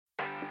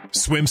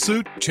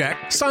Swimsuit? Check.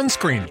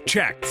 Sunscreen?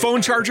 Check. Phone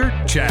charger?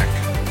 Check.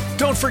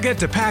 Don't forget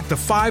to pack the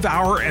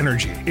 5-Hour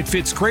Energy. It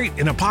fits great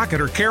in a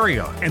pocket or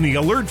carry-on, and the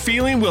alert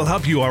feeling will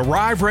help you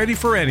arrive ready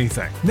for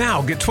anything.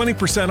 Now get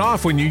 20%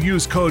 off when you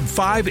use code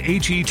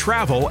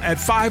 5HETRAVEL at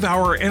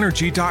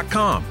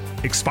 5hourenergy.com.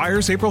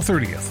 Expires April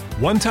 30th.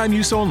 One-time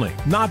use only.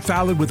 Not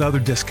valid with other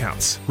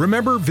discounts.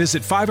 Remember,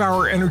 visit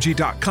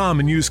 5hourenergy.com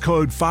and use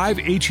code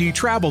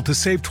 5HETRAVEL to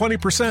save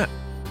 20%.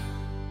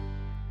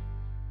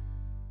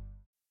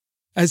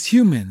 As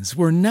humans,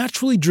 we're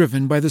naturally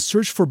driven by the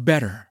search for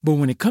better. But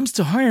when it comes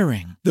to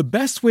hiring, the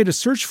best way to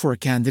search for a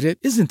candidate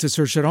isn't to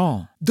search at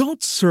all.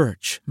 Don't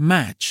search,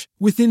 match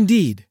with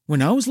Indeed.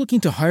 When I was looking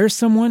to hire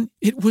someone,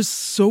 it was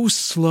so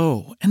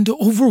slow and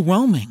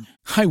overwhelming.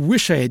 I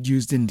wish I had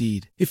used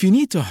Indeed. If you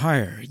need to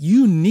hire,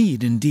 you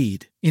need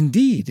Indeed.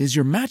 Indeed is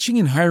your matching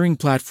and hiring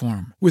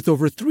platform with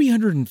over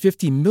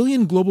 350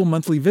 million global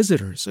monthly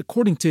visitors,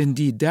 according to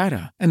Indeed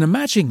data, and a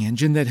matching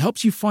engine that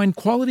helps you find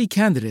quality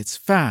candidates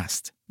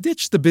fast.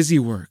 Ditch the busy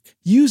work.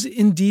 Use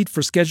Indeed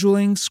for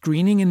scheduling,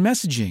 screening, and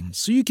messaging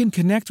so you can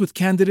connect with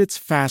candidates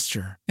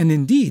faster. And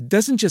Indeed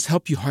doesn't just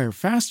help you hire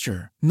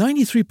faster.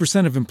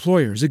 93% of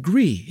employers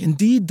agree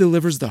Indeed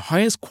delivers the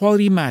highest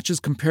quality matches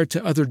compared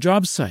to other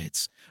job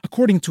sites,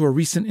 according to a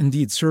recent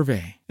Indeed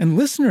survey. And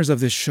listeners of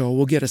this show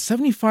will get a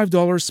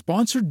 $75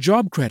 sponsored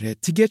job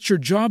credit to get your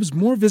jobs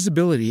more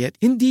visibility at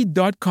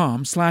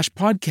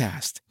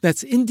Indeed.com/podcast.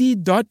 That's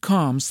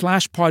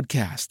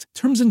Indeed.com/podcast.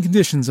 Terms and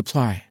conditions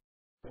apply.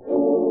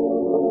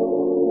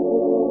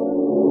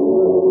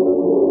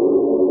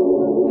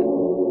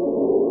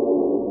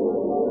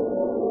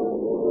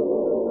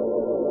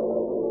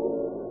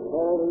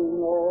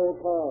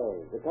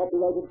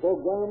 Copyrighted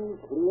program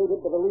created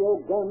by the Rio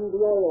Grande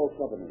Oil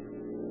Company.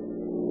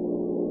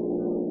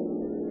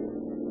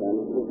 San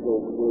Francisco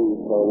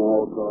Police calling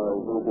all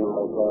cars, open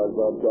all cars,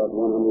 broadcast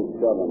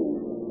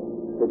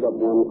 107. Pick up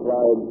one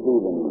Clyde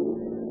Stevens.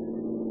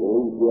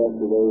 Released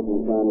yesterday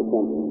from San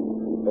Francisco.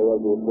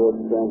 Failed to report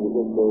to San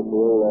Francisco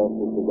parole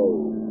officer today.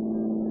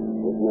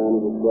 This man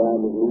is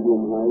described as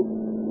medium height,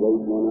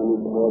 weight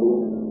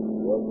 140,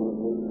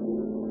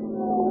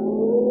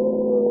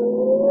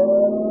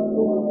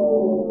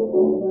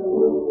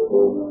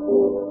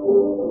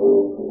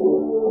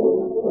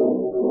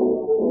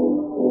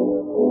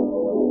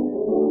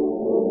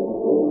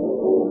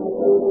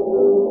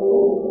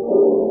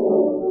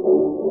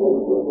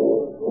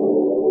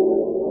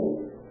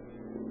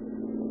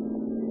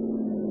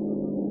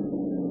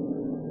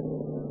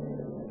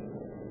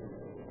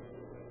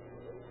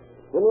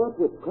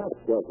 with crack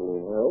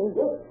gasoline, Harold.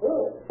 Yes,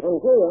 sir. And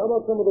say, how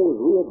about some of those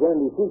Rio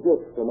Grande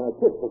secrets for my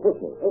kids for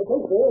Christmas? Okay,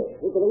 sir.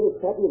 Here's the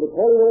latest copy of the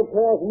Colorado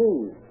Press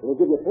News. It'll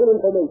give you full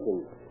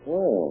information.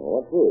 Oh,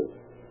 what's this?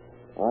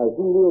 I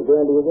see Rio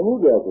Grande is a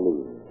new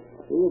gasoline.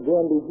 Rio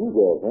Grande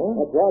G-Gas, huh?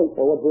 That's right.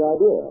 Well, what's the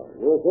idea?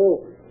 Well,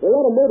 sir, there are a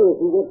lot of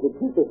motorists who want the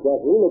cheapest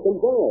gasoline they can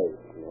buy.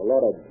 A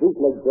lot of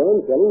bootleg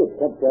brands selling at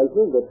cut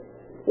prices, but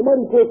they might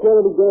be poor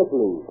quality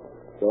gasoline.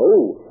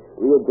 So,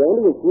 Rio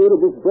Grande has created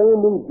this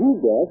brand new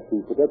G-Gas to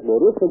protect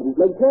motorists from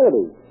bootleg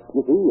quality. You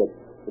see, it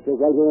says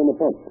right here on the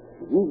pump.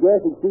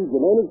 G-Gas exceeds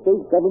United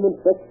States government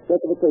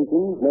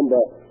specifications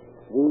number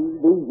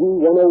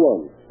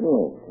VG-101.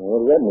 What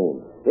does that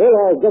mean? Well,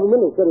 our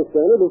government has set a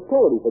standard of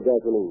quality for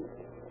gasoline.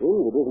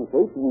 And it isn't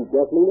safe to use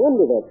gasoline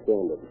under that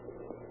standard.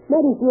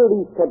 Mighty few of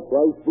these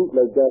cut-price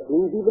bootleg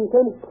gasolines even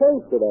come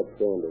close to that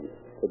standard.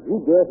 But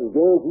G-Gas is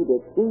guaranteed to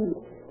exceed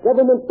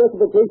government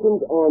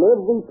specifications on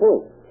every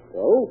point.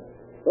 So,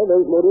 for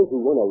those motorists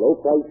who want a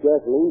low-price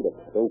gasoline but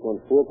don't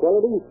want poor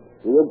quality,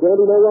 Rio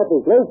Grande now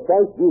offers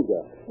low-price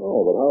G-Gas.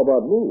 Oh, but how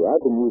about me? I've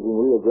been using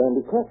Rio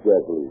Grande crack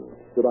gasoline.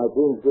 Should I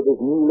change to this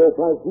new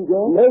low-price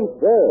G-Gas? No,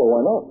 sir. Oh,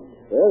 why not?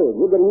 Well,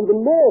 you're getting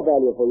even more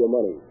value for your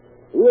money.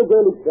 Rio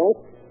Grande crack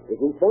is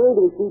refined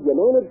to exceed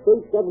United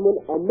States government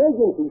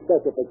emergency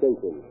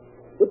specifications.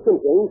 It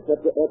contains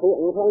tetraethyl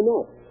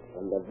anti-knock,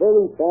 and the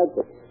very fact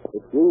that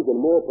it's used in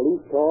more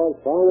police cars,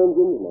 fire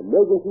engines, and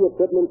emergency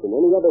equipment than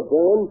any other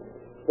brand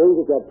shows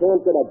that you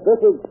can't get a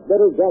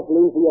better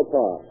gasoline for your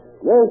car.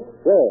 No,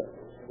 sir.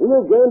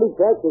 Rio Grande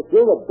crack is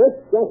still the best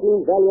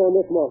gasoline value on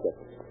this market.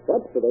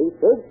 But for those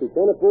folks who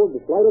can't afford the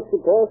slight extra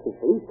cost of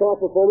police car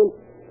performance,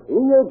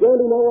 Rio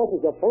Grande now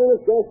offers the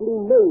finest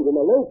gasoline made in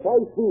a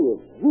low-price field,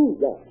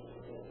 G-Gas.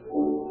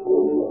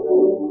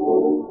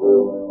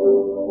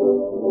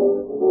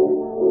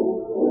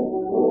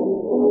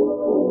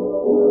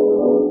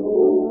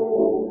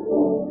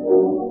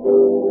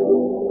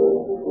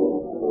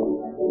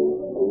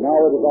 Now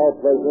it is our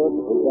pleasure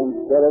to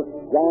present Sheriff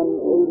John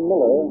A.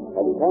 Miller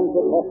of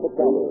Contra Costa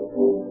County,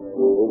 who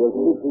will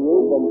speak to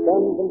you from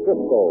San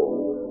Francisco.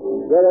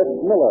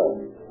 Sheriff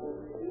Miller.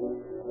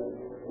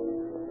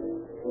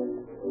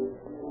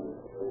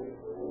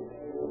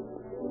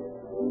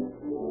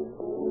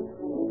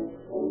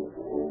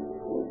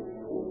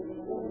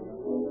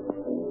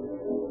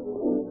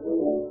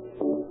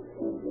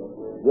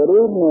 Good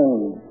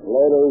evening,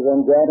 ladies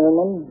and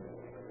gentlemen.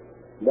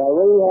 The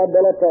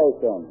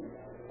rehabilitation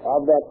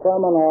of the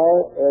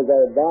criminal is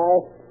a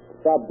vast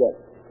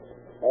subject.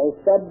 a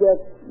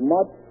subject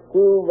much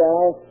too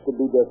vast to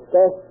be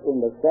discussed in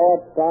the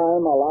short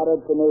time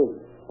allotted to me.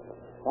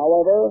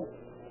 However,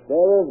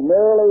 there is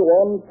merely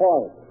one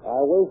point I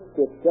wish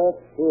to stress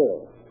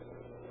here.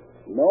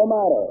 No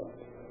matter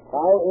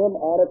how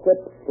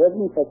inadequate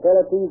prison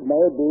facilities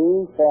may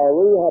be for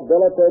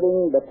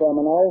rehabilitating the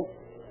criminal,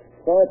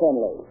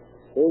 certainly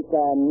he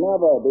can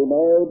never be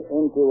made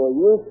into a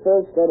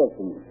useful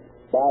citizen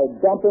by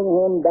dumping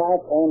him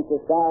back on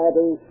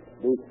society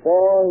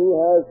before he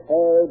has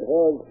paid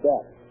his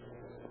debt.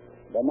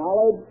 The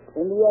knowledge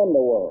in the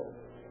underworld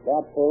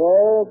that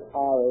paroles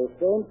are a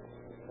sin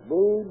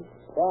breeds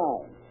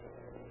crime.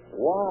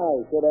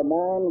 Why should a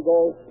man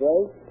go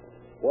straight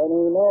when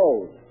he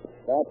knows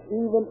that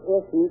even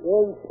if he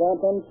is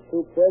sentenced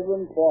to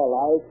prison for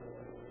life,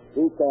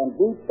 he can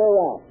beat the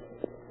rap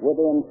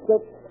within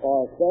 6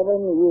 or 7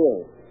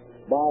 years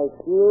by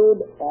shrewd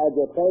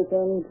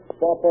agitation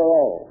for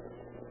parole?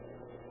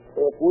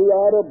 If we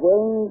are to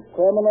bring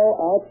criminal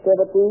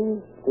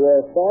activity to a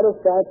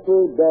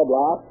satisfactory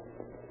deadlock,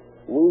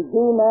 we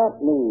do not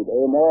need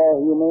a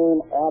more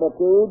humane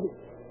attitude.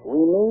 We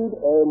need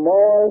a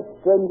more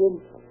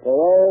stringent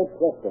parole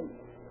system.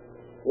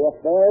 If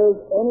there is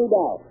any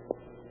doubt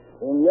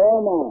in your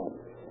mind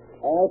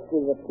as to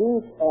the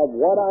truth of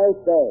what I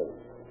say,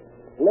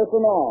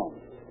 listen on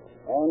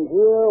and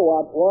hear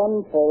what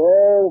one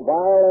parole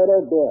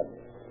violator did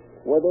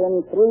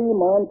within 3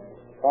 months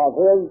of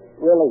his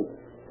release.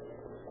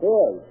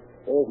 His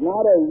is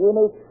not a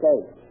unique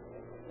case.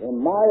 In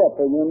my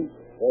opinion,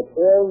 it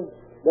is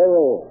the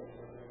rule.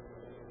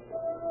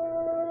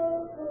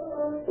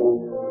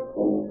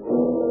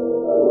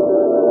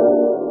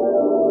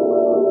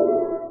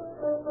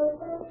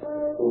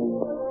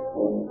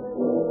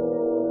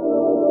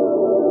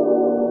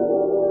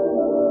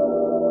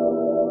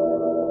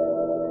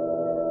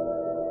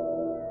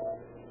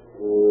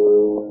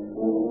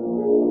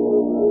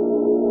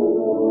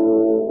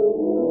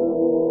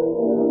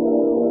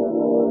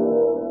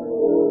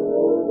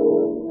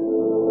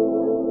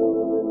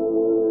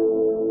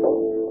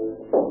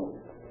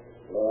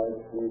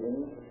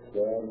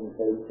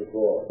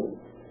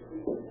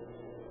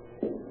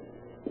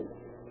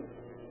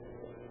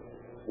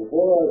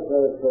 Before I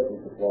start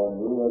sentence upon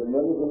you, have you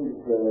anything to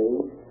say?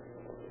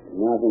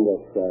 Nothing to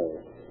say.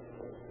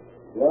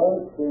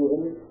 Lawrence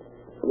Stevens,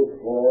 this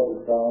court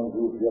has found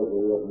you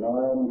guilty of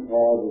 9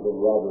 charges of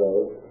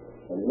robbery,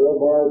 and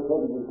hereby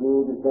sentences you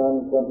to some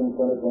sentence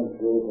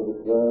penitentiary for the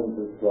term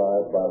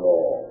prescribed by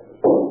law.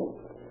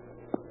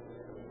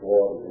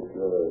 What is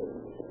your age?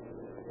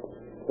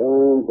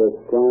 Term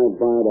prescribed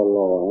by the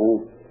law,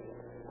 eh?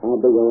 How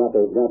big a rap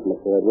is that,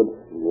 Mr. Edwards?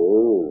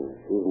 Well,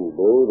 Susan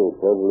Boyd will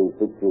probably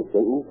fix your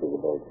sentence in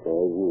about 5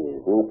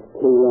 years. That's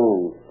too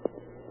long.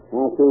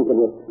 How soon can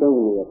you sting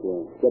me if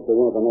you get to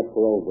work on that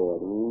parole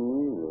board?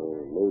 Well,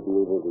 may be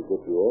able to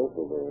get you off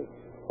of a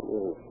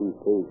few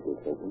days or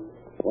something.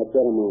 What's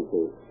that amount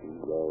to?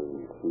 About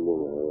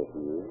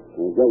 2.5 years.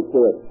 Well, go to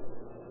it.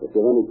 If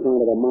you're any kind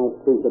of a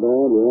mouthpiece at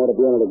all, you ought to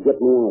be able to get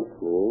me out.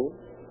 Oh?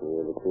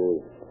 Well, of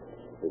course,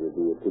 it'll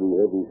be a pretty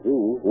heavy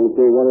fee. Don't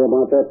you worry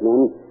about that,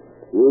 man.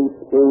 You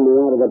spring me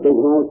out of the big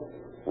house,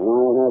 and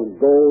I'll have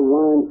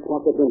gold-lined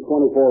pockets in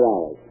 24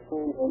 hours.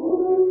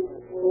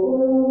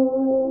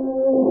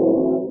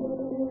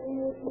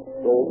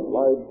 So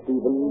Clyde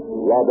Stevens,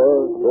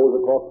 robber, goes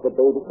across the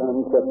Bay to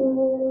San Quentin,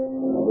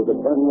 and his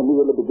attorney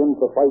immediately begins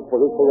to fight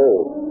for his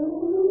parole.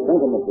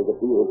 Sentiment is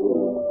appealed to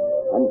him,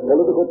 and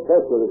political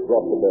pressure is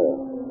brought to bear.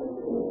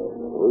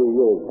 3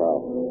 years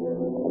pass,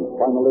 and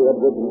finally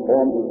Edwards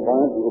informs his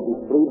client he will be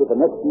freed at the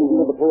next meeting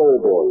of the parole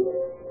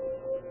board.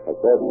 A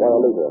short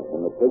while later,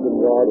 in the prison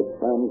yard of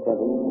San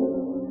Quentin,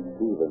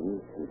 Stevens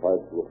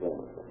confides to a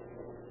friend.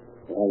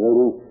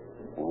 Lady,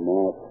 I'm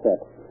all set.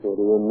 So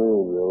do you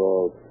mean you're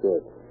all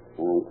set?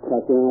 I'm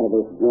cracking out of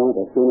this joint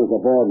as soon as the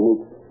board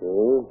meets.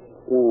 Oh?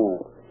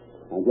 Sure.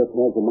 I just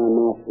heard from my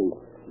mouthpiece.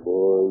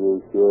 Boy, you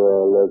sure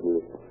are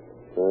lucky.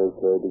 I've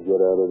tried to get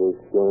out of this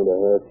joint a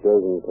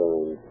half-dozen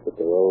times, but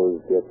they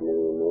always get me,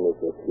 and then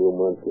it's a few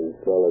months in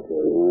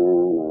solitary.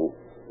 No.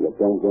 You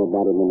don't go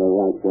about it in the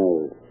right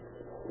way.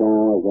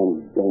 Saws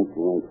and bent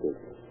wrenches.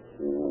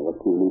 What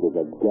you need is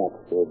a gap.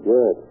 A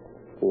gap?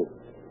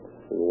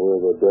 And where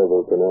the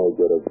devil can I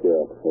get a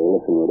gap? Hey,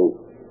 listen, Woody.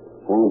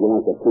 How'd you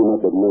like to team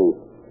up with me?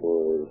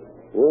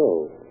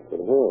 Well,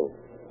 but how?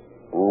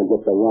 I'll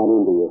get the rod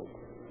into you.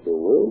 You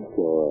will?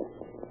 Sure.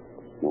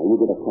 Now, you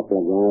get a couple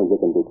of guys that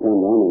can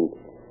depend on, and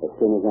as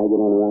soon as I get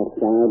on the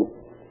outside,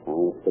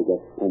 I'll figure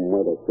some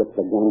way to slip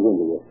the guns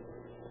into you.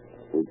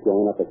 We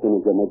join up as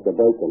soon as you make the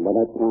break, and by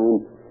that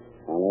time,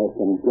 I'll have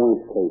some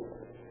joint case.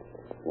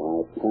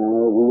 Why,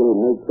 pal, we'll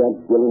make that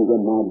Dillinger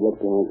mob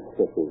look like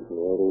sissies.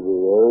 That'll be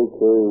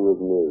okay with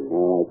me.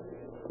 All right.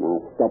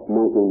 Now, stop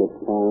monkeying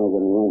with files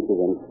and wrenches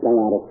and stay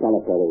out of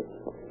solitary.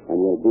 And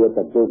you'll be at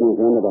the business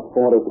end of a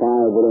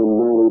 45 within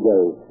 90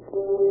 days.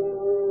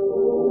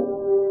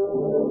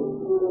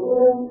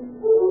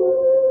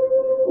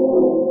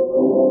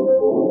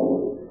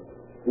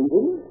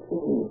 Stephen,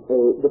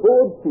 the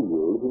board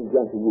feels in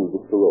granting you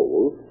this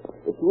parole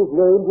that you just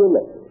learned your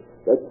lesson.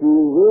 That you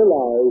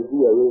realize the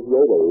errors of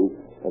your ways,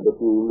 and that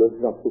you will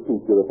not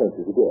repeat your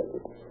offenses again.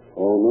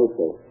 Oh, no,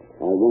 sir.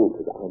 I won't.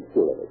 I'm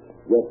sure of it.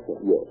 Yes, sir.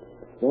 Yes.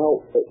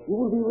 Now, you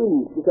will be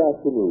released this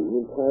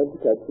afternoon in time to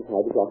catch the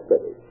 5 o'clock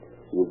ferry.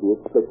 You will be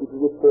expected to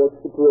report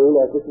to the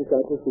parole office in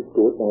San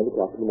Francisco at 9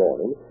 o'clock in the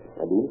morning,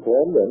 and be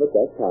informed then at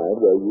that time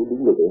where you will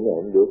be living,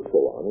 and so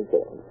on and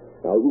so on.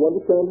 Now, you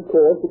understand, of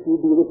course, that you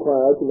will be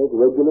required to make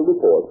regular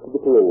reports to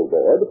the parole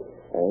board,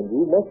 and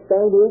you must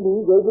by no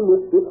means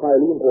overlook this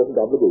highly important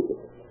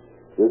obligation.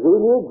 We're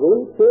doing you a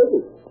great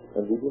service,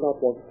 and we do not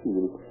want to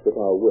feel that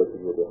our work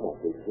in your behalf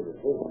is in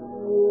vain.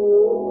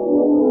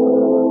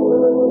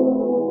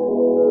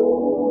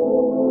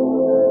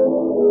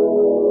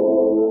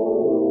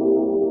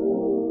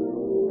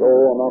 So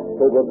on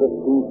October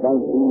 15,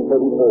 1934,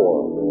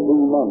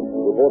 3 months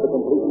before the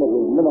completion of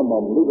his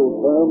minimum legal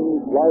term,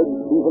 Clyde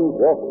Stevens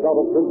walked out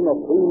of prison a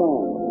free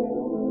man.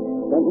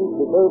 Sentenced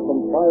to serve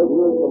from 5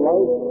 years to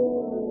life,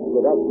 he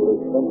had actually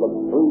spent but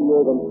 3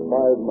 years and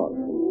 5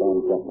 months in San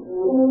Francisco.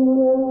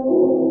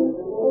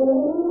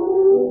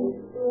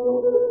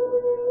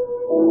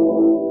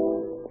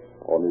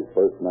 On his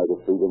first night of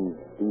freedom,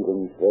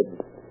 Stevens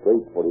headed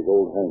straight for his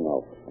old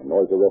hangout, a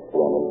noisy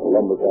restaurant on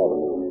Columbus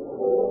Avenue.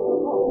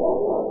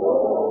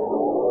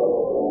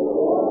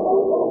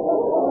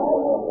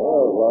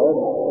 Well, Clyde,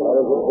 how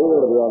does it feel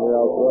to be on the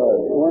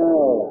outside?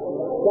 Well,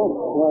 just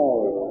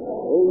well.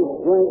 These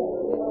drinks,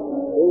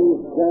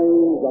 these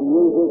games, the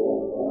music,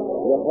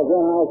 you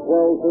forget how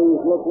swell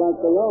things look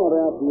like they are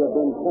after you've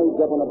been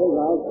caged up in a big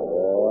house.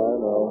 Oh, I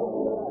know.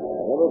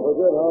 Never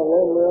forget how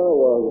lonely I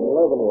was in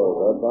Leavenworth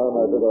that time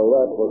I took a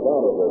rap for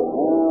counterfeit.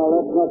 Well,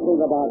 let's not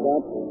think about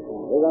that.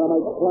 We're going to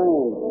make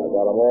plans. I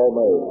got them all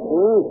made.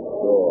 Huh?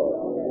 Sure.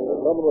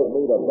 We're coming with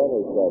me to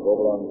Benny's shack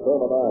over on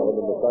Sherman Island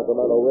in the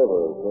Sacramento River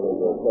as soon as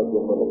they're checked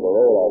in with the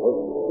parole office.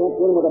 Check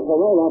in with the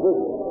parole office?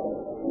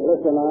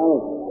 Listen, Al,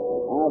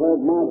 I've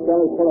heard my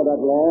belly full of that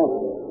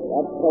law.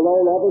 That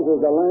parole office is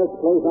the last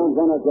place I'm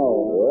going to go.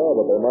 Yeah,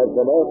 but they might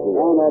come after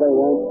you. Oh, no, they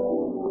won't.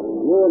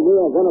 You and me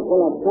are going to pull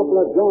a couple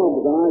of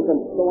jobs, and I can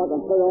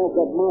pay off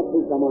that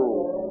mouthpiece of mine.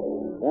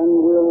 Then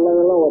we'll lay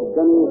low at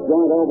Benny's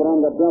joint over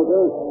on the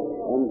Delta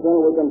until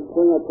we can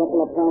swing a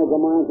couple of pals of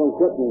mine from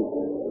Britain.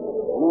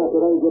 And after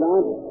they get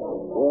out,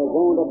 we're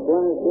going to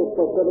blast this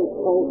Pacific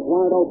coast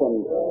wide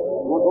open,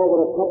 knock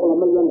over a couple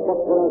of $1 million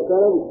for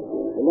ourselves,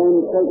 and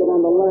then take it on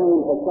the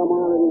land for some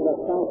island in the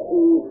South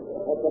Seas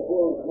that the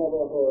Brits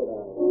never heard of.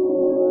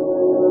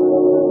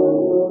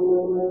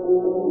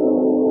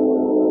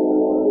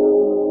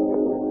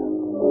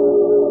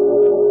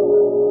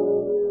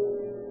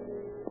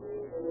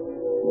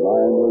 9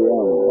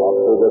 a.m.,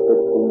 October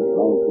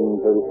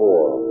 16,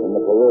 1934, in the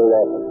parole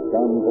office,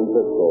 San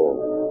Francisco.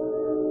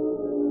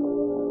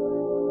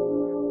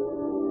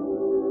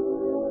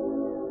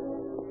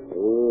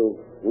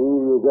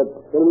 You got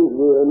police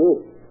here, Miss?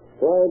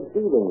 Clyde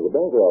Stevens, the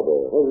bank robber.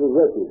 What's his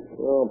record?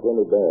 Oh,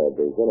 plenty bad.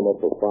 They sent him up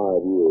for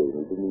 5 years,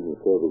 and he didn't even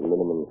serve his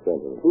minimum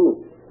sentence.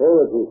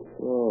 Where is he?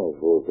 Oh,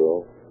 poor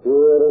girl.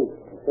 Sure,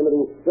 some of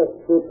these such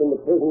troops in the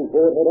prison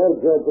board had our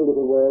jobs a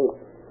little while.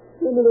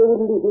 Maybe they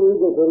wouldn't be so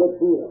eager to let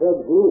these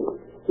thugs loose.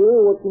 Sure,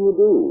 what can you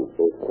do?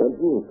 Both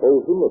Quentin and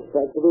Folsom are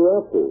packed to the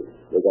rafters.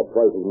 They got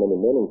twice as many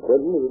men in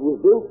Quentin as it was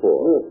built for.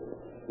 Yes.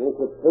 I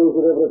suppose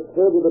it ever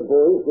occurred to the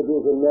boys that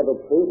you could never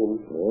pay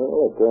them.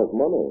 Well, it costs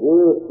money.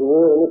 Yes,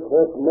 sure, and it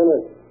costs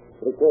money.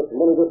 It costs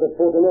money to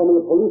support an army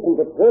of police and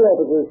patrol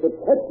officers to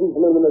catch these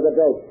men when they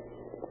get out.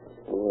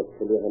 Yes,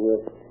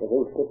 the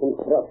whole system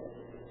corrupt.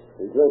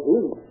 It's like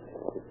this.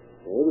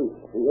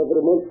 We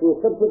every month to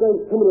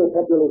subsidize criminal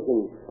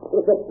population.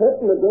 It's a pet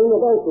in a gang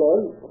of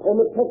outlaws on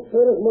the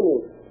taxpayers'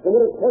 money. And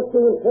when it costs to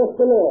enforce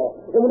the law.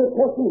 And when it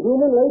costs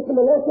human life and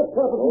the loss of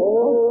property.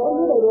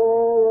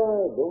 All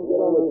right. Don't get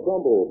on the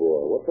stumble,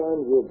 boy. What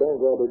time's your bank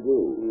robber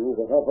due?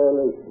 He's a half hour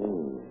late.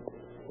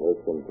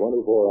 Less than 24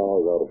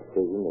 hours out of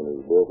prison, and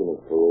he's broken his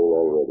parole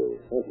already.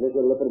 Let's make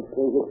a leopard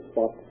change his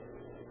spot.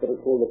 Better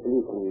call the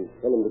police and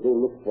tell them to go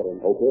look for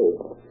him. Okay.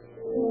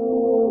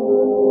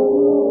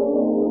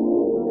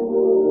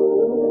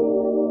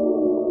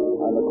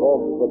 And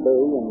across the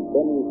bay in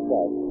Benny's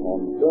shack on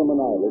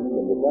Sherman Island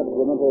in the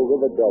Sacramento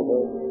River Delta,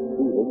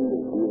 Stevens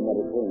is being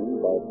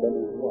entertained by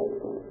Benny's wife.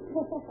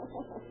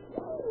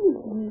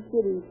 You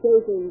shouldn't say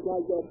things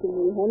like that to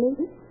me, honey.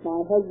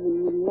 My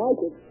husband wouldn't like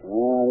it.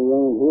 You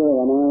ain't here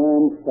on my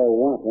own, so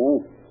what,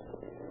 eh?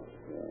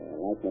 You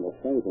like me to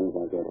say things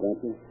like that,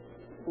 don't you?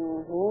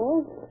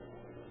 Uh-huh.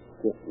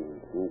 Kiss me,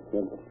 that's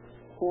good.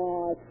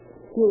 Oh,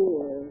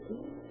 sure.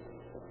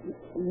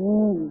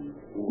 Yeah.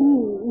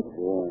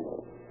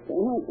 So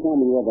how come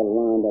you ever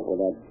lined up with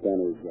that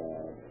Benny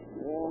guy?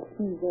 Oh,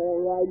 he's all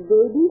right,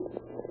 baby.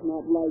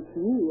 Not like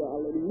you,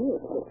 I'll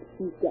admit, but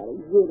he's got a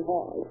good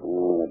heart.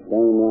 Oh, the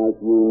dame like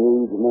you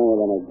needs more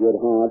than a good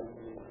heart.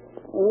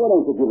 Well, why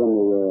don't you give him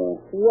the,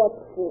 What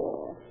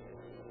for?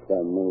 the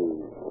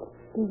me?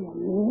 Do you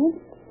mean it?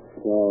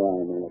 Sure,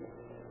 I mean it.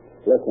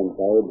 Listen,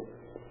 babe,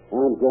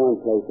 I'm going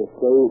places,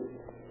 Steve.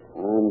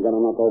 I'm going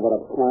to knock over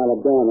a pile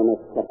of dough in the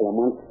next couple of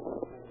months.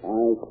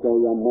 I'll show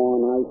you more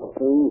nice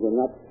things than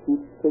that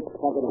cheap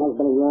pickpocket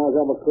husband of yours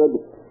ever could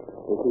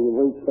if he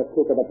reached the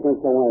kick of the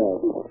Prince of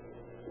Wales.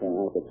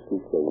 I could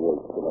teach the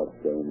work for that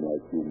dame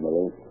like you,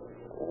 Miller.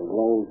 A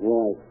Rolls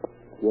Royce,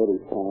 beauty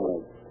parlor,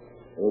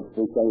 a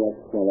big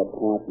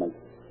apartment.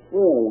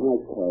 Really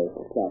high-class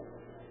stuff.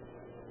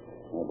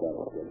 I got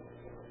it, kid.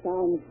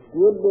 Sounds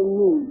good to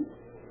me.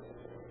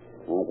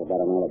 How's about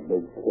another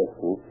big kiss,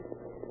 huh?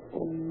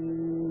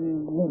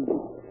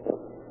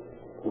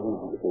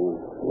 Oh, boy.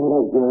 What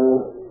a girl.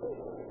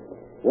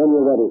 When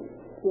you're ready.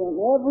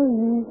 Whenever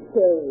you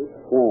say.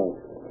 Well,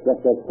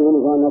 just as soon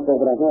as I'm up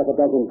over the half a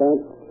dozen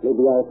banks, we'll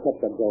be all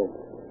set to go.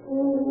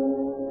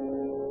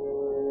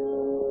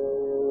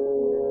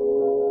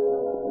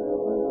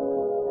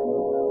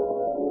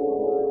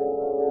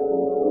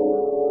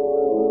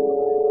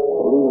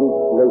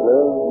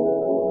 Later,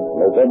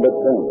 November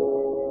 10th,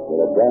 at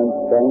a branch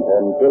bank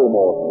on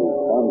Gilmore Street,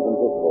 San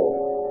Francisco.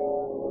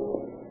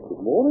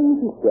 Good morning,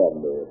 Mrs.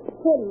 Gardner.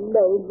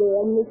 Hello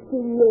there, Mr.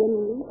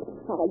 Lindley.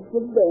 How's the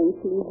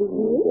banking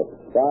business?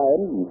 Just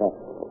fine.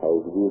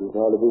 How's the beauty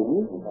parlor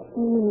business?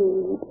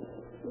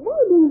 Why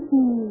don't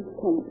you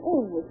come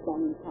over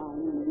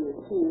sometime when you're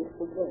here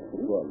for them?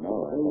 Well,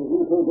 now,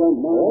 You two don't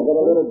mind. I've got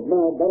a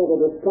little better to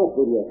discuss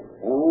with you.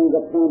 And I ain't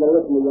got time to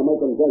listen to you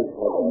making dates.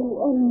 Oh, you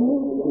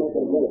unmoved.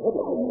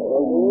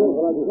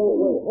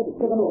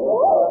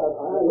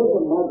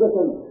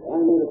 Listen, I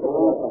mean, we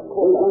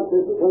got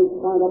this place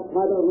tied up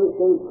tighter than this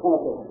thing's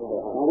carpet.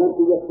 I want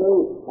you to stay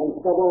and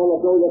shove all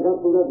the dough you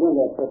got through that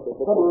window.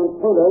 Come on,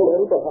 Toto.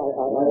 If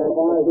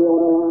I hear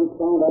an alarm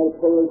sound, I'll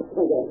pull his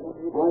trigger.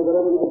 I got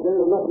everything to do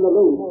and nothing to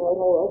lose.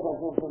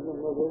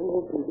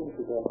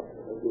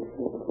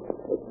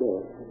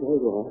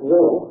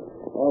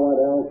 All right,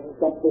 Al.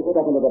 Stuff this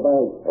stuff into the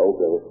bag.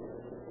 okay.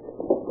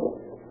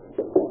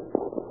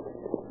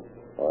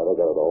 All right, I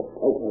got it all.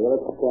 Okay,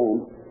 let's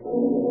stand.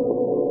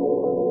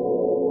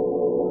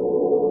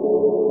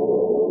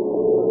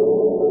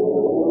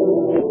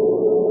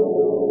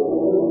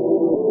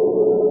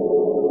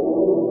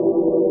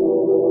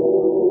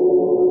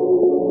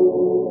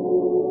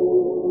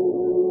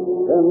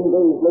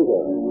 Days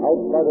later,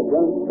 outside a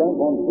branch bank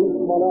on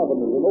Fremont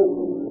Avenue in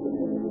Oakland.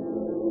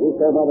 We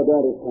saw by the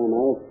door this time,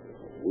 Al.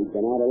 We've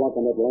been out of luck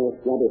on that last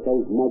job if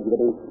those mugs would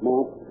have been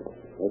smart.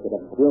 They could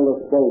have drilled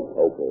us both.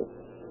 Okay.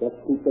 Just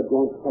keep the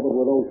joint covered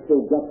with those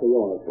two guts of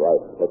yours.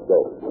 Right, let's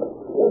go.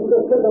 You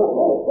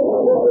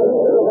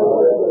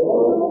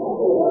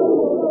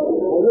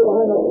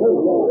behind the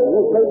plate there.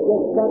 This plate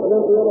just stopped and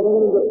empty everything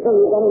into the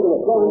tree. Got into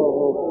the front.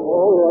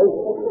 All right.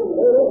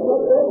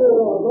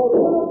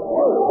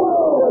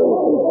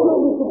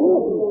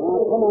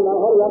 Come on now,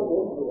 hurry up.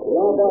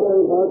 Your boss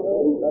ain't hurt.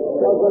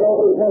 Just get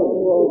over his head.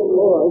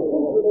 All right.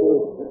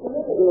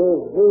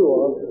 Here you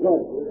are.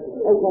 Good.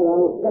 Okay,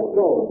 now, let's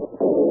go.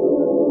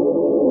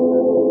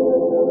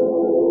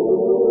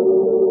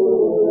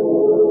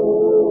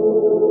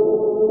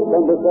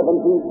 December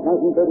 17th,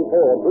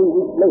 1934, 3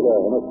 weeks later,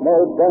 in a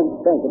small branch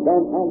bank in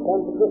downtown San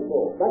Francisco.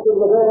 Back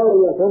into the door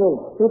earlier.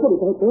 You could have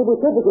taken the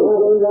typical.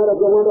 Ain't that if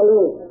you want to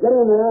live. Get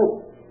in there.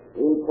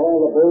 We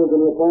call the bulls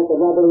and you point the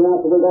robbery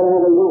after we got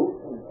all we want.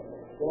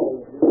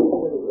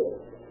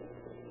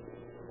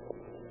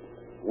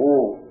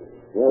 Yeah.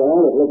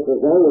 Well, it looks as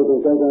though we can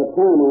take our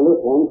time on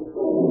this one.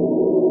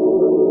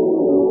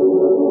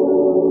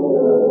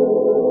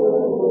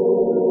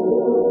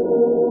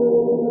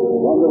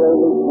 January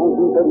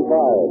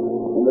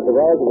 1935, in the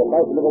garage of a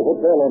fashionable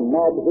hotel on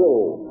Nob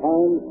Hill,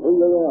 time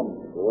 3 a.m.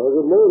 Well,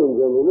 good morning,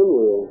 gentlemen.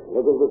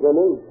 We're looking for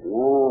someone?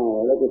 No,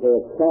 we're looking for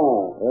a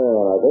car. Yeah,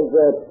 I think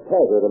that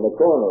Taggart in the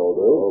corner will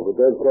do. Oh, but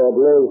that's our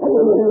blaze.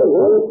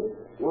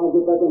 Now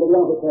get back into the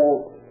office here.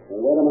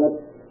 Wait a minute.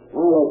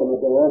 I'll open the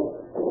door.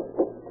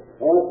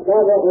 Let's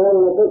start up here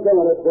in the 15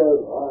 minutes,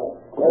 please.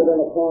 Hold in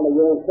the corner,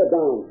 you and sit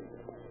down.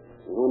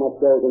 How much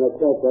goes in the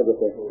soap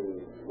register?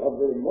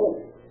 Lovely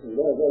much.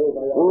 Now,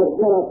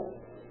 shut up.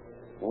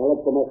 I'll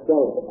look for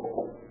myself.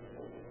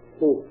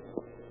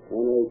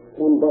 Only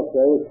 $10,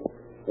 eh?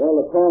 Well,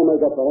 the car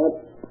make up for that.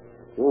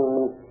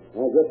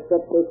 I just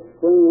set this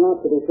spring out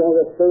to be sure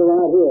to stay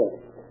right here.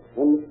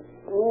 And,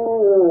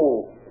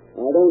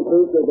 I don't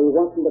think they'll be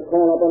wanting to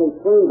call up any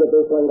springs at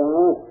this late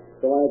hour,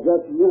 so I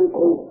just yanked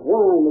these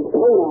swine and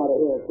clean out of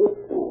here.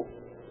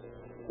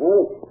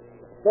 Well,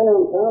 so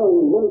long, pal,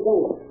 and many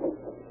thanks.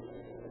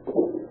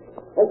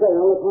 Okay,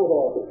 now let's have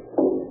it.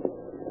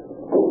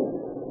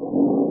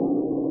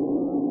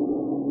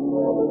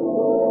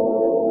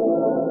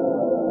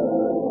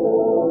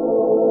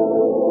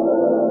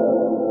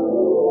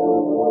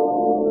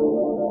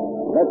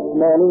 Next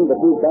morning, the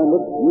two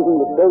bandits, using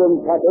the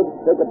stolen package,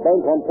 take a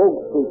bank on Polk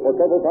Street for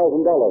several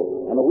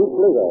 $1,000. And a week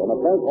later, in a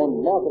bank on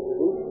Market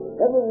Street,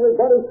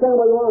 everybody stand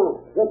where you are.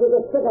 This is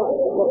a stick-up.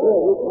 Look here,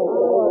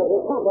 a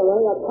copper,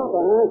 a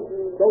copper, huh?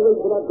 Go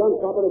reach for that gun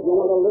copper if you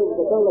want to live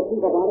to tell the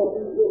people about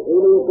it. We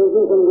mean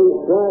business and we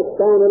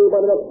blast down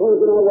anybody that turns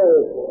in our way.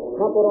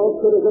 Copper all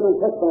citizen and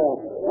testfire.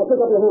 Now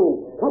pick up your hand.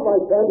 Copper, I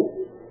said.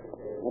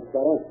 That's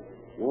better.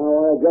 Now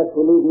I just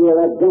relieve you of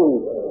that gun.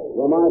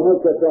 You might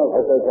hurt yourself.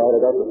 Okay, Clyde, I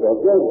got the stuff.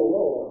 Good.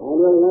 I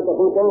nearly had to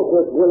hump off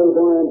this Willie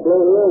boy and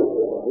blow here.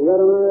 He got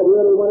an idea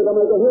he wanted to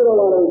make a hero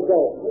out of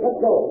himself. Let's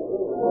go.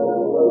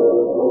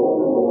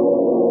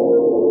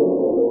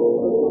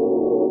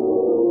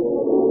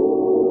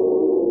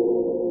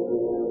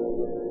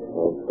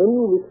 Any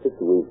this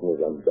situation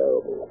is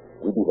unbearable.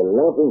 We'd be the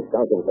laughing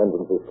stock in San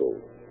Francisco.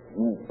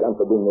 You can't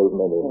being those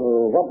men in.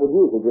 What would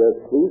you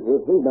suggest, Chief?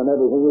 We've done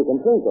everything we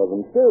can think of,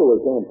 and still we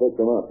can't pick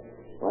them up.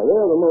 Why,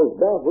 they're the most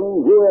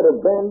baffling,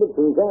 weird bandits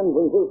in San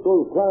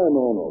Francisco's crime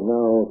animal.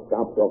 Now,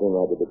 stop talking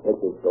like a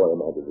detective story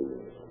magazine.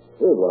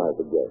 Here's what I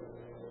suggest.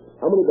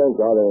 How many banks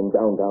are there in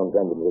downtown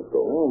San Francisco?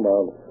 Oh,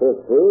 about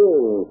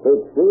 50,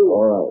 60.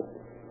 All right.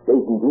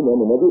 Station 2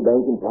 men in every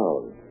bank in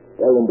town.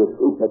 Tell them to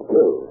shoot the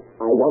kill.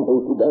 I want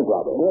those 2 bank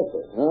robbers. Yes,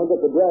 sir. I'll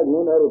get the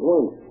dragnet out at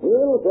once.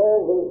 We'll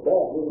solve this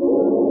problem.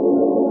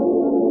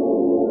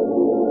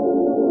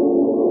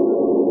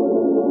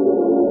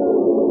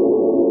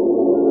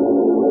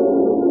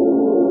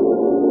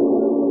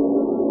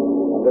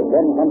 The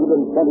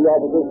 120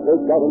 officers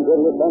staked out in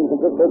various San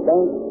Francisco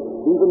banks.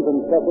 Stevens and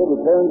Cecil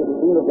returned to the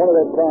scene of one of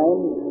their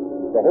crimes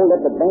to hold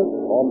up the bank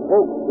on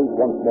Polk Street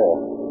once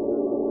more.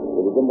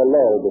 It was in the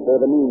lull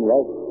before the noon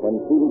rush when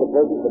Stevens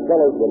approaches the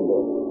cellar's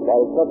window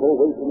while Cecil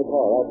waits in the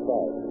car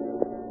outside.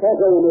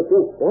 Cecil,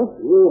 mister. What?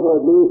 You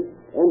heard me.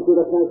 Empty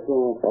the flash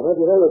car. I'll have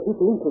you there at 2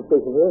 police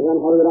stations here.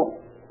 Then hurry it up.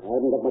 I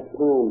haven't got much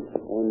time.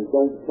 And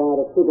don't start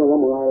a signal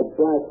them or I'll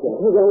blast you.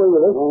 Here's our way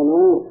with it. Oh,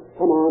 no.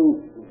 Come on.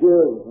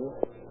 Give.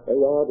 There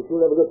you are, but you'll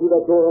never get through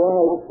that door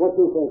alive. That's what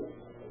you think.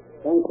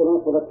 Thanks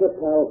enough for the tip,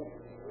 pal.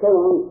 So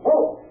long.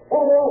 Oh!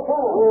 Over your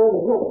car!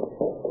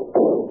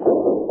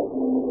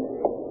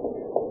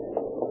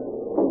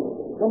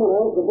 Come on,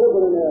 Al. The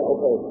building in there.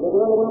 Okay. There's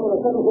another one on the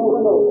second floor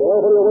window.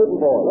 Well, what are you waiting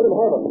for? Let him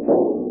have it.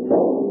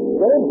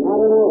 Get him? I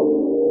don't know.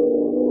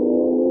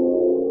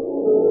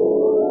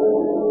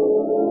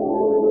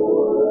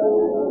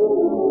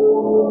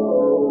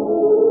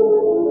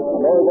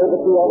 Although the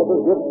 2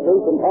 officers gripped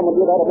Chase and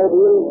Tomlinson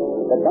automobile,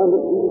 the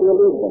bandits seemed to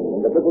elude them in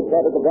the busy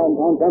traffic of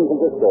downtown San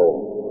Francisco.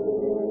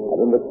 And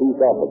in the chief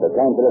office, the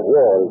Council of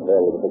War is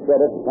there with the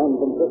sheriff of San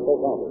Francisco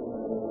County.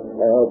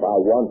 Help, I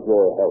want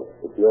your help.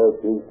 It's yours,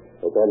 Chief.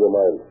 What's on your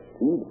mind?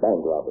 These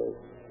bank robbers.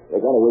 They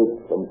got away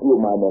from 2 of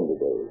my men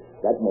today.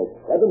 That makes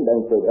 7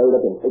 banks they've held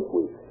up in 6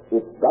 weeks.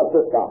 It's got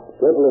to stop.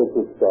 Certainly it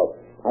should stop.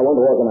 I want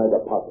to organize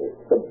a posse.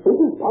 The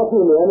biggest posse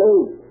in the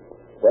NA.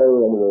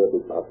 Well, anyway, a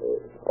big posse.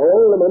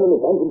 All the men in the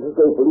San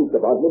Francisco Police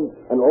Department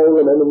and all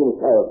the men in the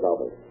Sheriff's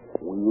Office.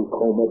 We'll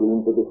comb it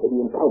into the city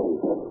and county.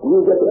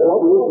 We'll get the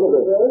cooperation of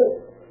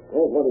it.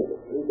 Oh, what is it?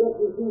 We just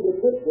received a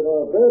tip that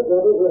our bank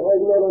robbers were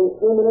hiding out on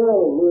Sherman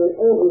Island near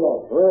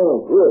Antelope.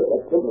 Oh, good.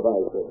 That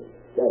simplifies things.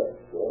 Yes.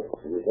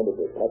 You send a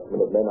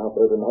detachment of men out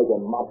there tonight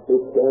and mop this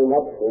gang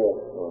up? Yes.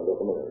 Oh, just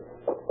a minute.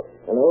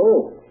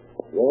 Hello?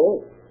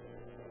 Yes?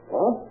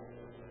 Huh?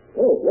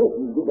 Yes,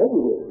 you bet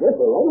you will. Yes,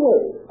 sir, right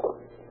away.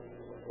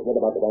 Forget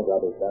about the bank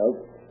robbers,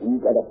 Charles.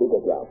 We've got a bigger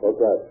job.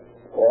 Okay.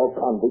 4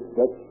 convicts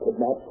just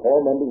kidnapped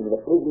 4 members of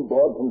the prison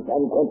board from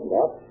San Quentin.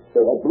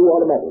 They had blue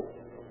automatics.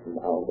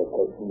 Now the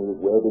question is,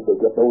 where did they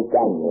get those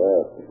guns?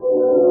 Where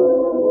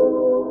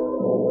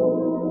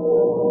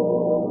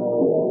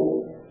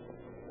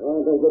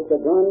they get the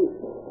guns?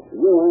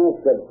 You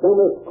ask the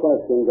dumbest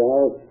question,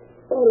 girls.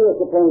 Where do you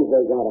suppose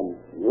they got them?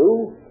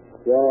 You?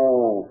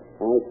 Sure.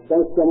 I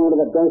fetched them out of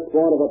the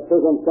dashboard of a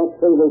prison truck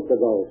 3 weeks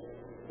ago.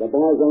 The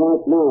boys are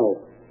out now,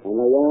 and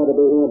they ought to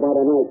be here by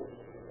tonight.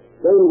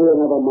 Then we'll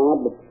have a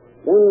mob.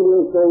 Then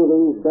we'll show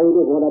these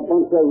babies what a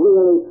bunch of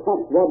really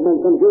tough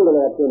rodmen can do to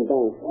their tin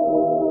banks.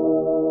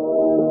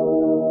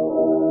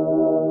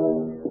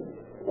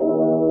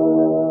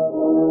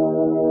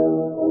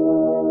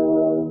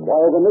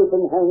 While the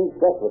nation hangs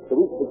breathless to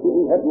reach the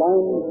TV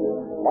headlines,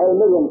 while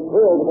millions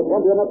thrilled with the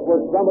 20 and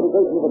upwards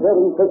dramatization of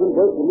events taking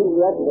place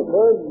immediately after the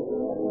third,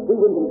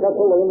 Stevens and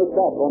Cecil were in the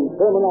shop on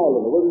Sherman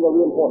Island awaiting their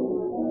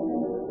reinforcements.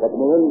 But the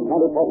Marin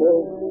County Posse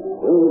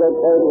bring their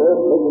prey to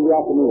earth late in the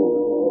afternoon.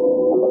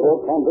 And the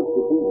 4 convicts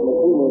received from the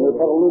team in their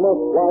Petaluma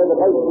fly the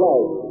white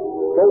flag.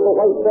 So the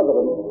white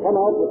evidence come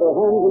out with their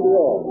hands in the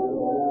air.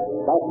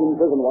 Back in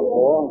prison once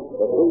more,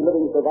 the 3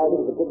 living survivors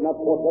of the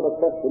kidnapped force never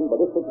questioned by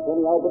District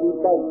Attorney Albert E.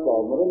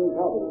 Bagstall, Marin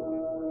County.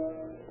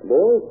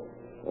 Boys,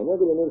 I'm not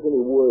going to mince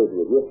any words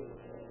with you.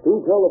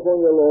 2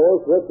 California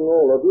laws threaten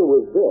all of you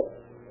with death.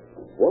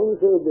 One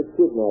says that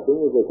kidnapping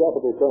is a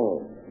capital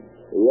crime.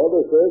 The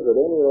other says that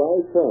any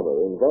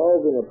lifetimer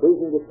involved in a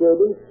prison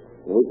disturbance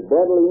in which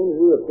bodily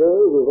injury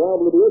occurs is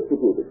liable to be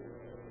executed.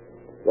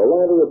 The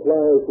latter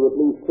applies to at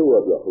least 2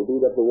 of you who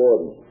beat up the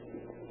warden.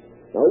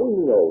 Now, we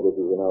know this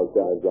is an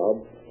outside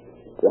job.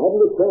 You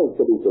haven't a chance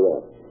to beat the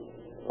rest.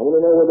 I want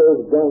to know where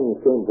those guns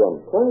came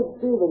from. Clyde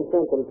Stevens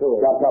sent them to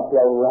us. Shut up,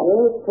 you rat.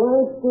 Yes,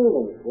 Clyde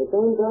Stevens. The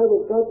same guy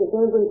that got the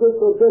San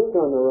Francisco disc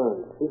on the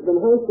run. He's been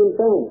hoisting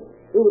banks.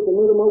 We were to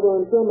meet him over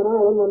on Sherman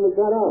Island when we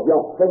got out.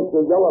 You think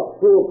you yellow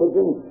stool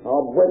pigeon?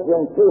 I'll break you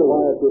in 2.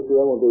 Quiet, Christy.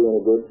 I won't do you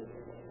any good.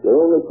 You're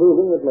only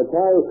proving that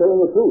Mackay is telling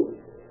the truth.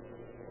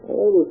 I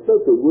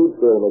respected you,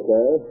 Phil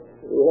Mackay.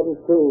 You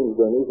haven't changed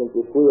any since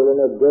you squealed in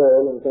that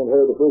girl and sent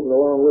her to prison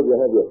along with you,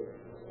 have you?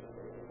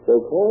 So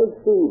Clyde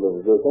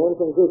Stevens, the San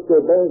Francisco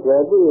bank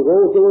robbery, is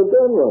also a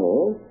gun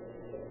runner, huh?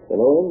 You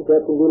know him,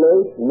 Captain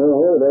Delay? No,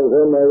 I was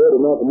on my way to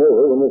knock him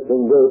over when this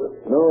thing broke.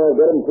 No, I've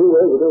got him 2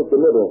 ways against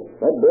the middle.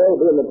 That boy will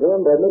be in the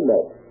town by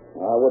midnight.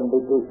 I wouldn't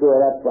be too sure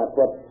that's what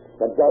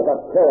that guy got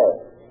killed.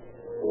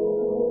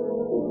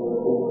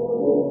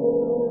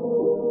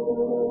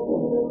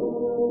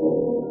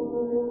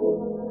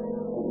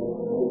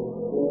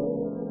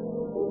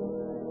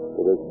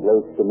 It is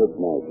close to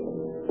midnight.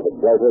 The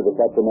brighter the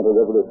Sacramento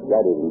River is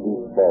shrouded in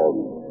deep fog.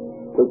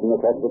 Pushing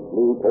across the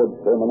blue towards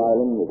Sherman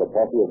Island is a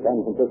party of San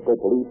Francisco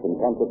police and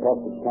Contra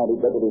Costa County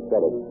deputy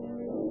sheriffs,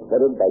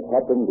 headed by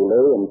Captain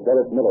DeLay and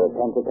Sheriff Miller of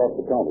Contra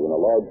Costa County in a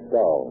large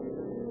scow.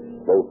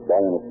 Both fly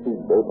in a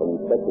speedboat and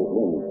Inspectors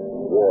Lynn,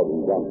 Ward,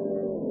 and Johnson.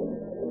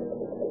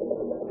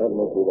 That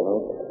must be the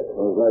house.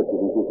 I was like you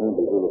can see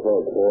something through the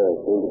fog. Yeah,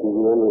 seems to be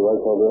the only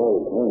right on the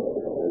island.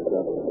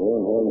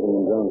 Ian Harrington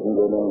and Johnson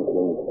go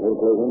downstream. We'll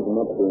close in from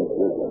upstream.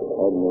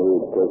 Admiral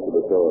Reed close to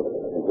the shore.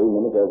 In 3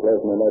 minutes, I'll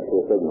flash my light to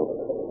a signal.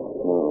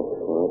 No,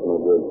 that's no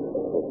good.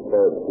 That's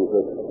bad, too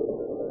thick.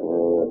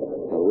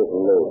 I'll listen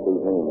low, 3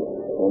 hands.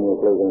 And we'll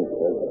close in.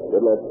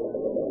 Good luck.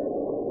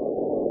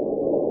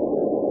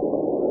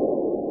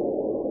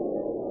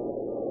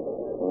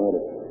 All right.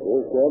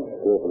 Here's Dad.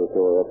 Go for the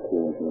shore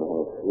upstream from the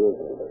house. Yes.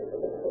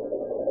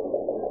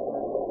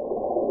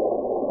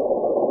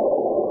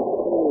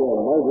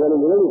 Might run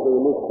into anything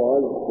in this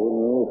fog.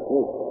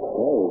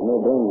 Well, there's no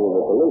danger of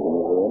a collision,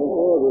 is there any?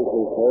 Oh, this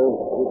is so.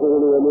 It's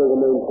only near the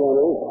main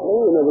channel.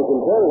 Oh, you never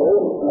can tell, eh?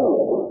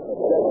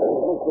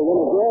 That's the one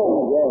again.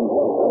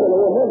 Well,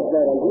 we're head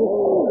that, I guess.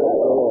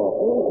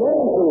 He's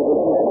trying to, but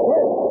he's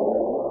dead.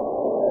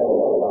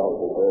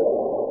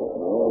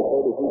 No, it's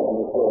 30 feet from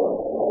the shore.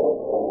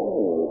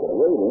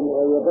 Waiting?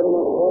 Well, you better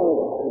not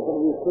fall. You're going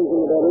to be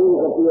thinking about ease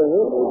up to your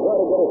hip. We've got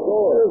to get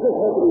ashore. There's just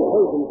have to be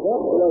patient, Cap,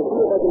 till I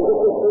see if I can get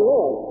this thing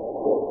off.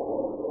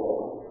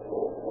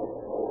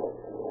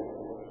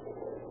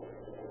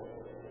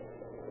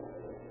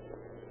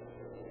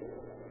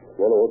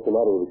 Well, what's the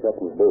matter with the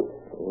captain's boat?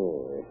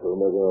 Still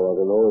making a lot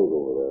of noise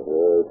over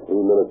there. 3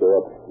 minutes are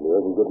up. He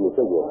hasn't given the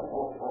signal.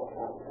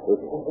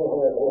 Listen.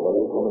 What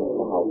is coming from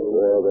the house?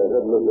 Yeah, they're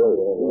heading this way.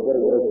 You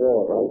better get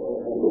ashore, right?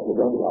 Get the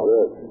guns out.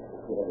 Yes.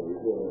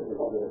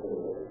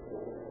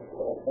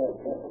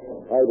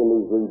 I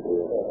believe Reed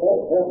here. See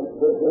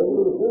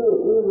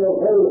your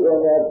face on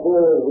that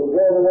pool. We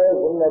drove away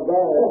from the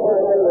bar.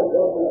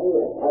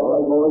 All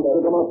right, boys,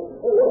 pick them up.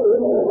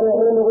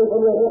 Away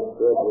from your hip.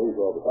 Yes, police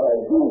officer. All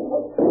right.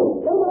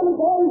 Come on,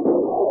 boys.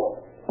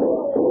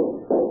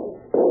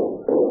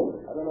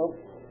 I don't know.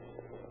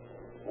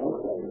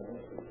 Okay.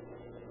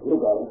 You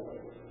got it.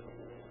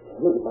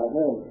 Look at my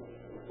hand.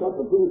 Stop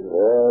the breathing.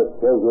 Yeah, it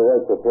says you're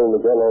right to pull the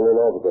gun on an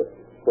officer.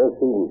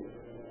 First Stevens.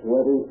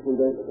 23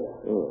 days ago.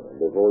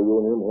 Before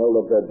you and him held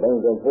up that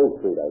bank on Polk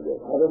Street, I guess.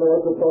 I don't know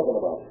what you're talking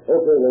about.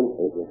 Okay, then.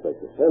 Thank you,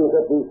 Inspector.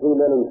 Handcuff these 3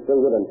 men and stay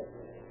with them.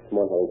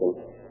 Come on, Harrington.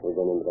 We're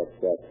going into that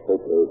shack.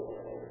 Okay.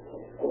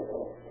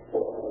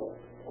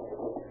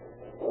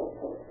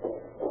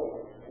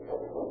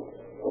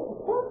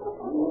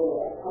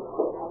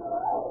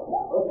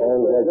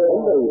 And like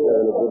somebody's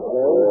having a good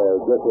time.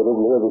 I guess they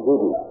didn't hear the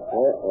shooting.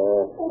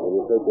 Will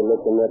you take a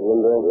look in that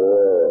window?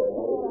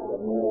 Yeah.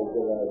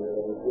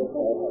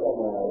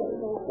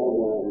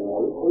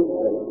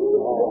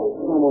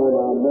 Come on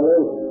now,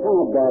 Mary. How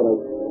about it?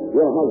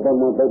 Your husband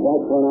won't be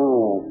back for an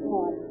hour.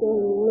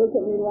 Don't look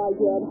at me like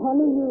that.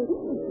 Honey, you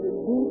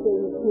do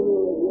things to me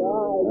with your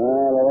eyes.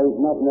 Well, there ain't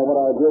nothing of what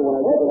I do when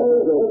I get to the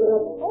street.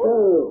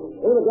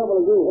 Hey, who's the couple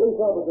of you? Police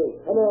officers.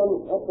 Come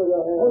on, up with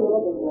your hands. Who's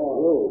looking for?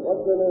 You.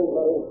 What's your name,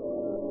 buddy?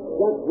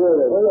 Jack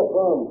Brewer. Where you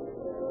from?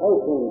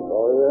 Oakland.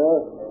 Oh, yeah?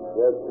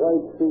 You're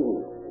Clyde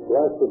Stevens.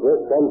 Last address,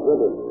 San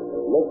Quentin.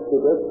 Next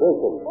address,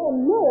 Folsom. Oh,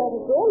 no,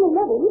 officer. On the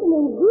level. His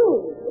name's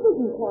Brewer. It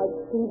isn't Clyde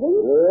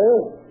Stevens. Yeah?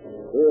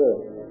 Here.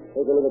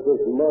 Take a look at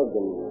this mug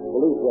and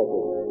police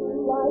record.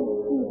 Clyde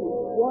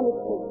Stevens. Wanted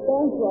for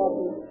bank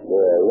robbery.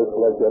 Yeah, looks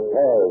like your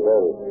pal,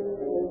 don't it?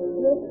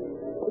 Yes,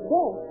 the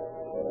best.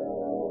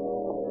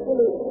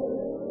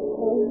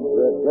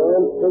 Your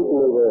parents taking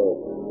me there.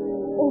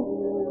 Oh,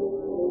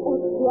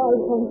 that's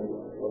right, honey.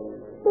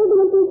 They're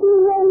going to take you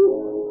away.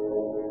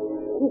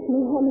 Kiss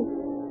me, honey.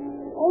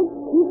 Oh,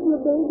 kiss you,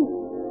 baby.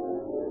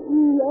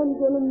 I'm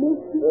going to miss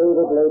you. Save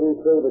it, lady,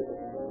 save it.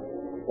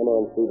 Come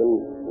on, Stephen.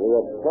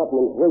 We're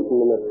apartments waiting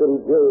in the city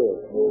jail.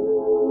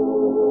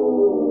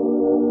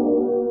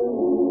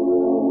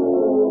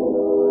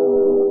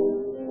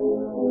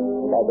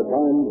 By the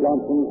time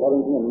Johnson,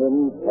 Harrington, and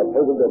Lynn had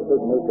taken their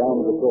prisoners down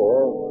to the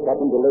shore,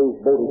 Captain DeLay's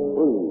boat is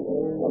free,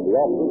 and the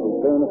officers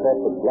return across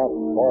the black,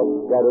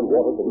 fog-shrouded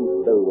water to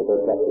East Bay with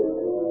their captives.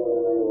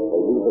 They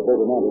leave the boat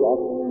in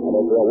Antioch, and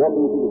as they are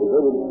walking through the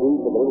deserted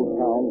streets of the little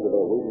town to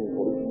their waiting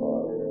police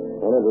cars.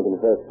 I'll never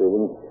confess,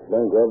 Stevens.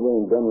 Bank robbery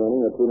and gun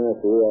running are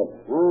 2.5 years out.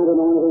 I don't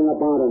know anything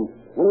about him.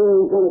 What are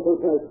you trying to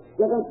say?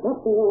 You got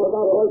something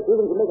about it,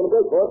 Stevens, to make a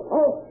break for it.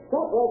 Oh,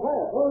 stop real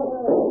fast.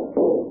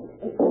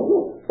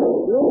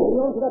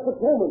 You're on to that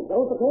patrolman.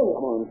 Down the corner.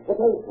 Come on.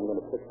 Okay. I'm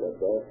going to fix that,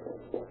 sir.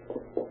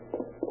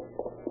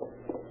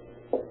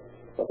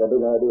 That's a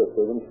big idea,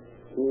 Stevens.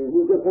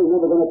 You just ain't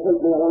never going to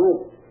take me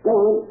alive. Go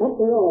on, pump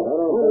me off. I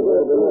don't think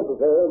it'll be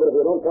necessary, but if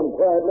you don't come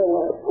quietly,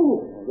 I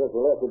guess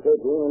we'll have to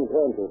take you in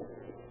council.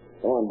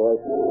 Come on,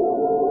 boys.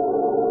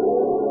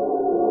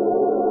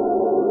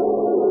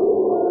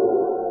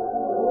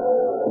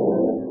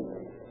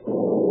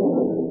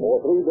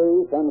 For 3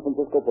 days, San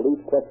Francisco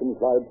police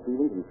questioned Clyde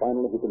Stevens, and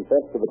finally he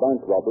confessed to the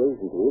bank robberies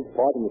and to his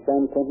part in the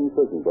San Quentin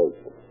prison break.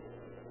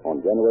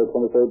 On January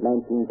 23,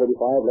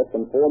 1935, less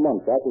than 4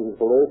 months after his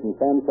parole from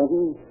San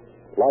Quentin,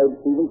 Clyde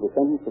Stevens was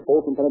sentenced to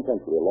Folsom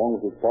Penitentiary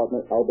along with his partner,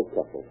 Albert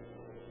Kessel.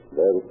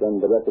 There to spend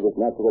the rest of his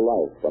natural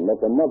life,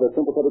 unless another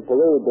sympathetic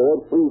parole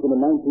board frees him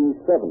in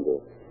 1970,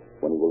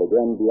 when he will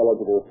again be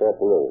eligible for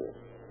parole.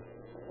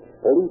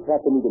 Police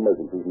have to meet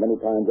emergencies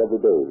many times every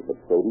day, but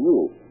so do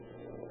you.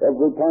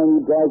 Every time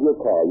you drive your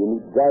car,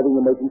 you meet driving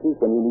emergencies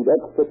when you need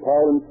extra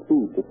power and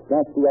speed to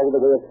snatch you out of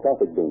the way of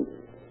traffic danger.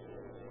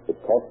 It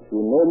costs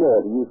you no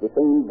more to use the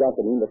same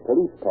gasoline that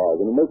police cars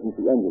and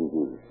emergency engines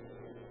use.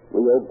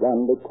 Rio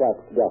Grande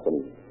cracked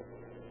gasoline.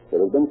 It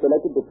has been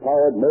selected to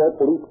power more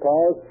police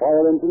cars,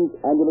 fire engines,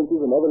 ambulances,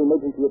 and other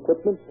emergency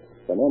equipment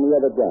than any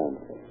other brand.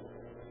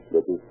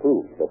 This is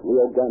proof that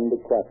Rio Grande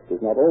cracked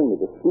is not only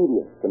the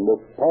speediest and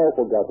most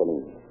powerful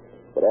gasoline,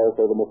 but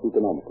also the most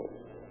economical.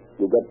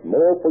 You get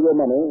more for your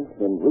money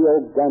in Rio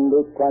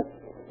Grande cracked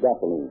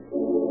gasoline.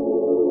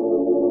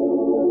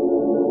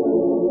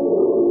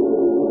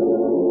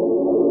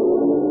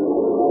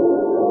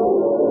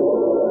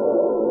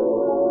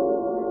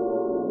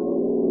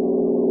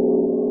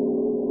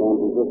 San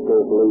Francisco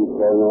police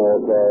calling all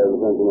cars,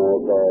 attention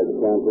all cars.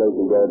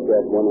 Cancellation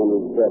broadcast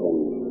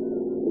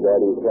 107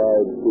 regarding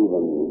Clyde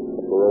Stevens,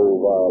 a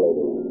parole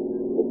violator.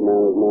 This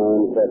man is now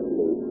in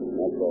custody.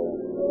 That's all.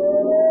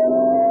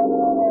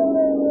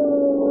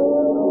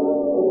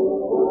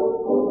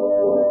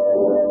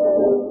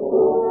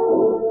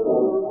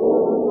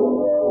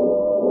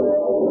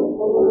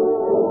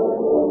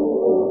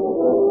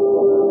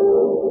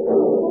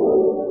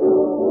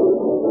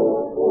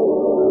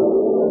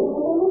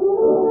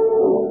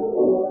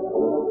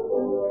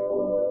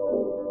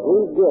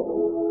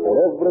 For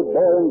every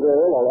boy and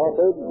girl are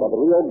offered by the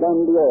Rio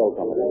Grande Oil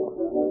Company.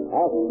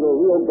 Ask your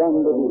Rio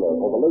Grande dealer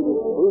for the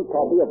latest free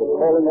copy of the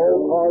Calling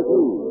All Cars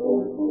News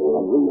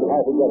and read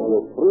how to get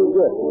your free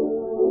gift.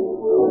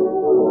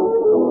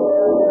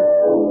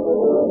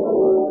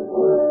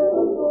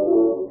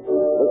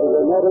 This is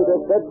a narrator,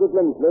 Cedric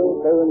Lindsley,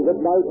 saying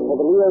good night for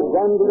the Rio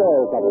Grande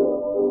Oil Company.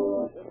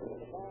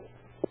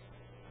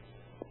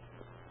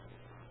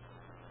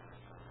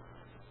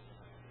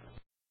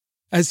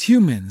 As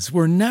humans,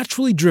 we're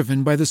naturally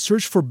driven by the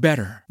search for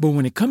better. But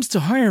when it comes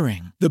to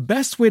hiring, the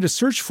best way to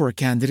search for a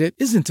candidate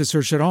isn't to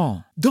search at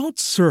all. Don't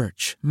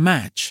search,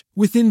 match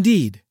with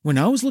Indeed. When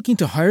I was looking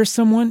to hire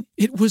someone,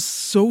 it was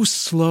so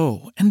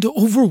slow and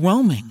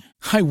overwhelming.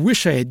 I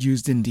wish I had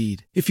used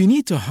Indeed. If you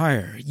need to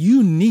hire,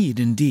 you need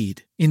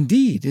Indeed.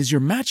 Indeed is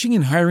your matching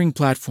and hiring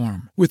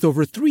platform with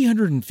over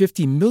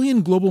 350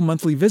 million global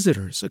monthly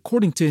visitors,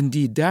 according to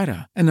Indeed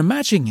data, and a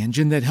matching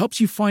engine that helps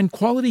you find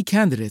quality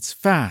candidates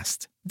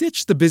fast.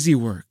 Ditch the busy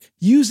work.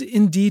 Use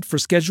Indeed for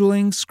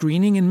scheduling,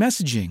 screening, and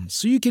messaging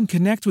so you can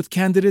connect with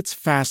candidates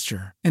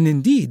faster. And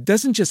Indeed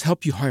doesn't just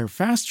help you hire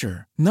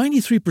faster.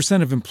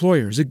 93% of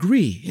employers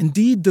agree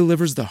Indeed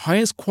delivers the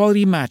highest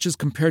quality matches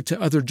compared to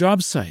other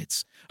job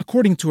sites,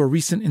 according to a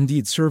recent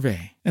Indeed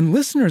survey. And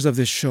listeners of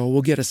this show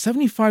will get a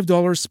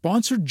 $75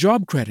 sponsored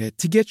job credit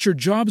to get your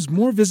jobs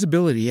more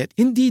visibility at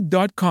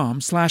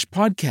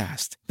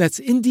Indeed.com/podcast. That's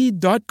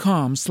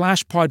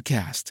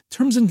Indeed.com/podcast.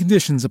 Terms and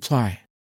conditions apply.